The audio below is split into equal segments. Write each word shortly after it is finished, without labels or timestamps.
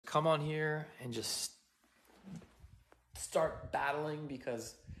come on here and just start battling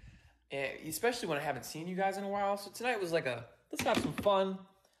because, especially when I haven't seen you guys in a while. So tonight was like let's have some fun.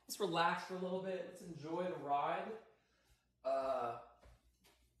 Let's relax for a little bit. Let's enjoy the ride.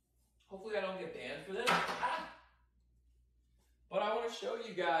 Hopefully I don't get banned for this. But I want to show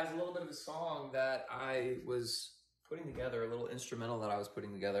you guys a little bit of a song that I was putting together, a little instrumental that I was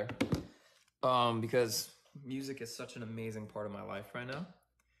putting together. Because music is such an amazing part of my life right now.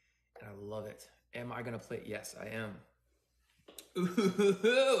 And I love it. Am I going to play it? Yes, I am.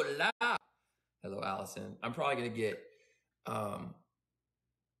 Ooh, la. Hello, Allison. I'm probably going to get, I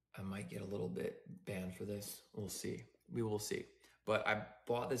might get a little bit banned for this. We'll see. We will see. But I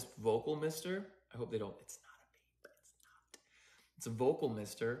bought this vocal mister. I hope they don't, it's not a vape. It's not. It's a vocal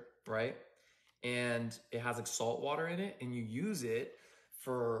mister, right? And it has like salt water in it, and you use it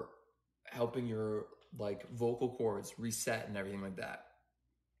for helping your like vocal cords reset and everything like that.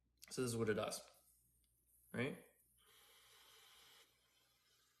 So this is what it does, right?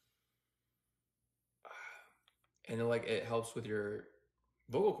 And it helps with your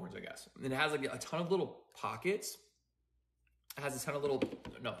vocal cords, I guess. And it has like a ton of little pockets. It has a ton of little,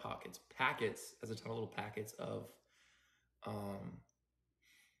 not pockets, packets. It has a ton of little packets of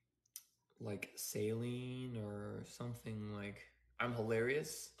like saline or something like, I'm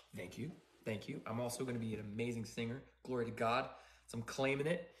hilarious. Thank you. Thank you. I'm also going to be an amazing singer. Glory to God. So I'm claiming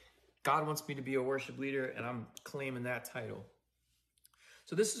it. God wants me to be a worship leader, and I'm claiming that title.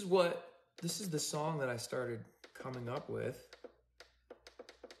 So this is the song that I started coming up with.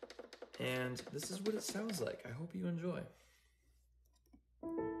 And this is what it sounds like. I hope you enjoy.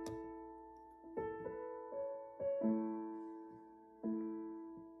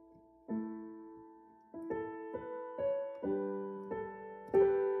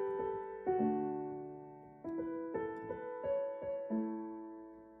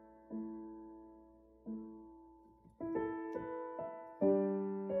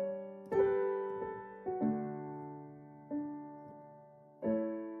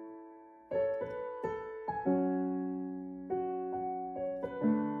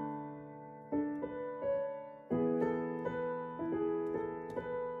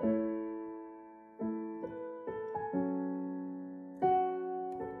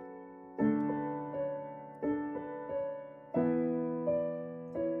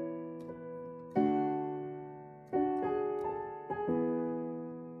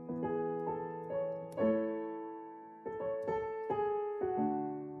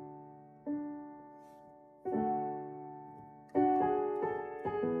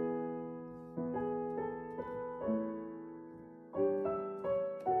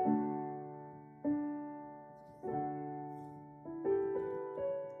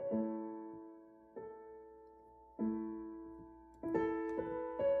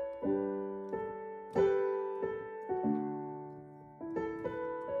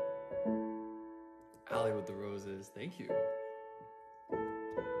 Allie with the roses. Thank you.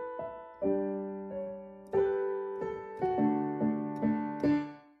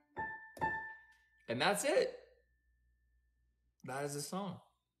 And that's it. That is the song.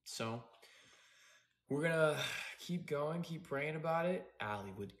 So we're going to keep going, keep praying about it.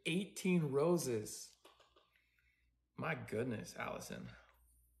 Allie with 18 roses. My goodness, Allison.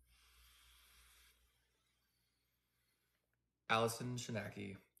 Allison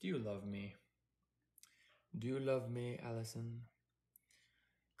Shanaki, do you love me? Do you love me, Allison?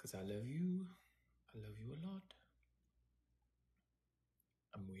 Because I love you. I love you a lot.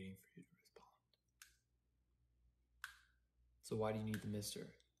 I'm waiting for you to respond. So why do you need the mister?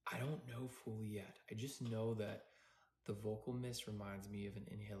 I don't know fully yet. I just know that the vocal mist reminds me of my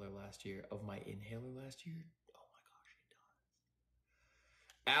inhaler last year. Oh my gosh, it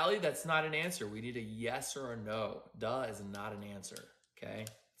does. Allie, that's not an answer. We need a yes or a no. Duh is not an answer, okay?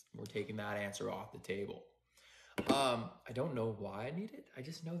 We're taking that answer off the table. I don't know why I need it. I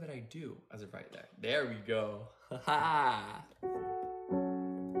just know that I do as of right there. There we go. Ha ha.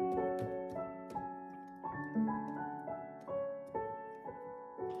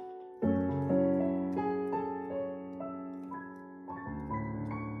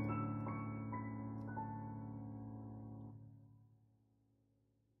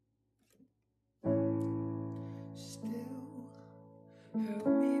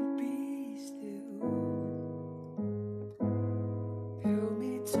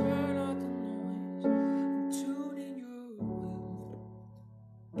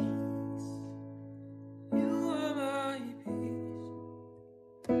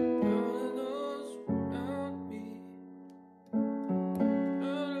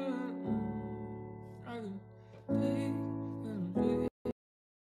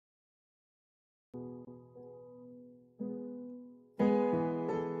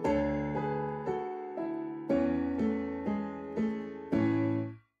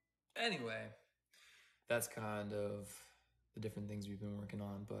 Anyway, that's kind of the different things we've been working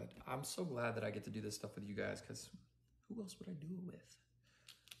on. But I'm so glad that I get to do this stuff with you guys, because who else would I do it with?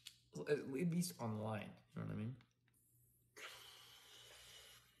 At least online, you know what I mean?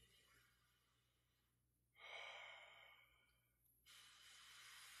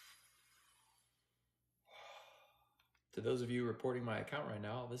 To those of you reporting my account right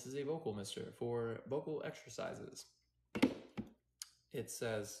now, this is a vocal mister for vocal exercises. It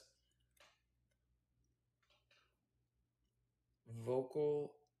says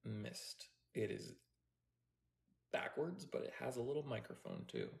vocal mist. It is backwards, but it has a little microphone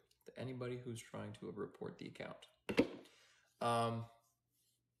too. To anybody who's trying to report the account.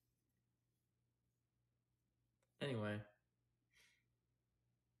 Anyway.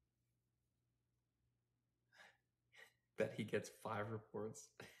 Bet he gets 5 reports.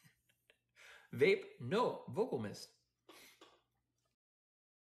 Vape, no. Vocal mist.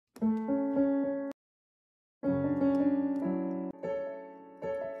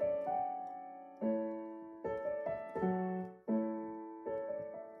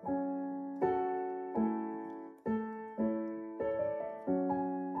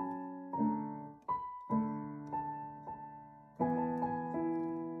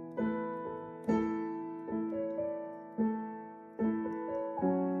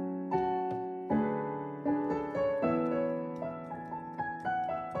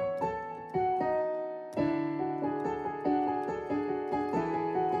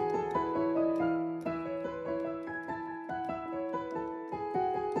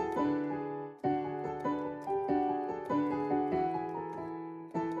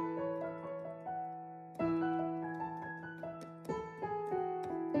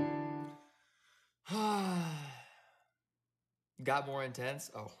 Got more intense?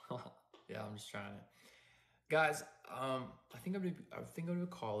 Oh, yeah, I'm just trying to. Guys, I think I'm gonna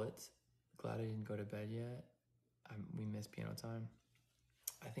call it. Glad I didn't go to bed yet. We missed piano time.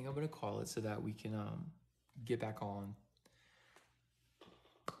 I think I'm gonna call it so that we can get back on.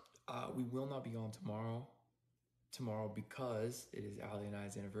 We will not be on tomorrow because it is Ali and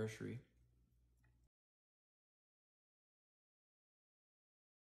I's anniversary.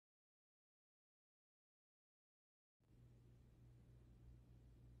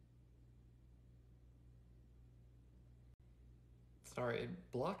 Sorry, it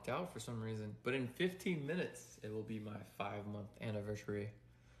blocked out for some reason. But in 15 minutes, it will be my 5-month anniversary.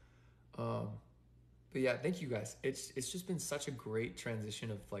 But yeah, thank you guys. It's just been such a great transition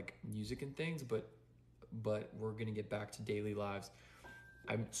of like music and things, but we're gonna get back to daily lives.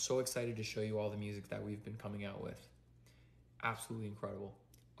 I'm so excited to show you all the music that we've been coming out with. Absolutely incredible.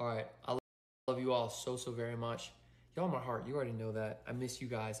 All right, I love you all so very much. Y'all my heart, you already know that. I miss you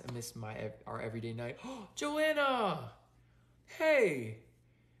guys. I miss our everyday night. Oh, Joanna! Hey!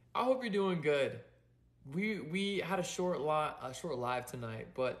 I hope you're doing good. We had a short live tonight,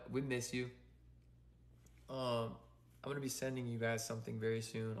 but we miss you. I'm gonna be sending you guys something very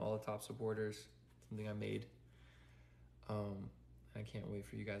soon, all the top supporters, something I made. I can't wait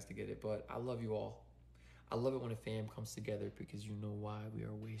for you guys to get it, but I love you all. I love it when a fam comes together because you know why we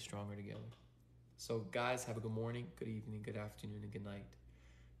are way stronger together. So guys, have a good morning, good evening, good afternoon, and good night.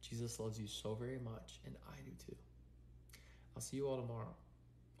 Jesus loves you so very much, and I do too. I'll see you all tomorrow.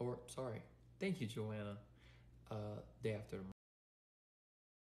 Or, sorry, thank you, Joanna. Day after tomorrow.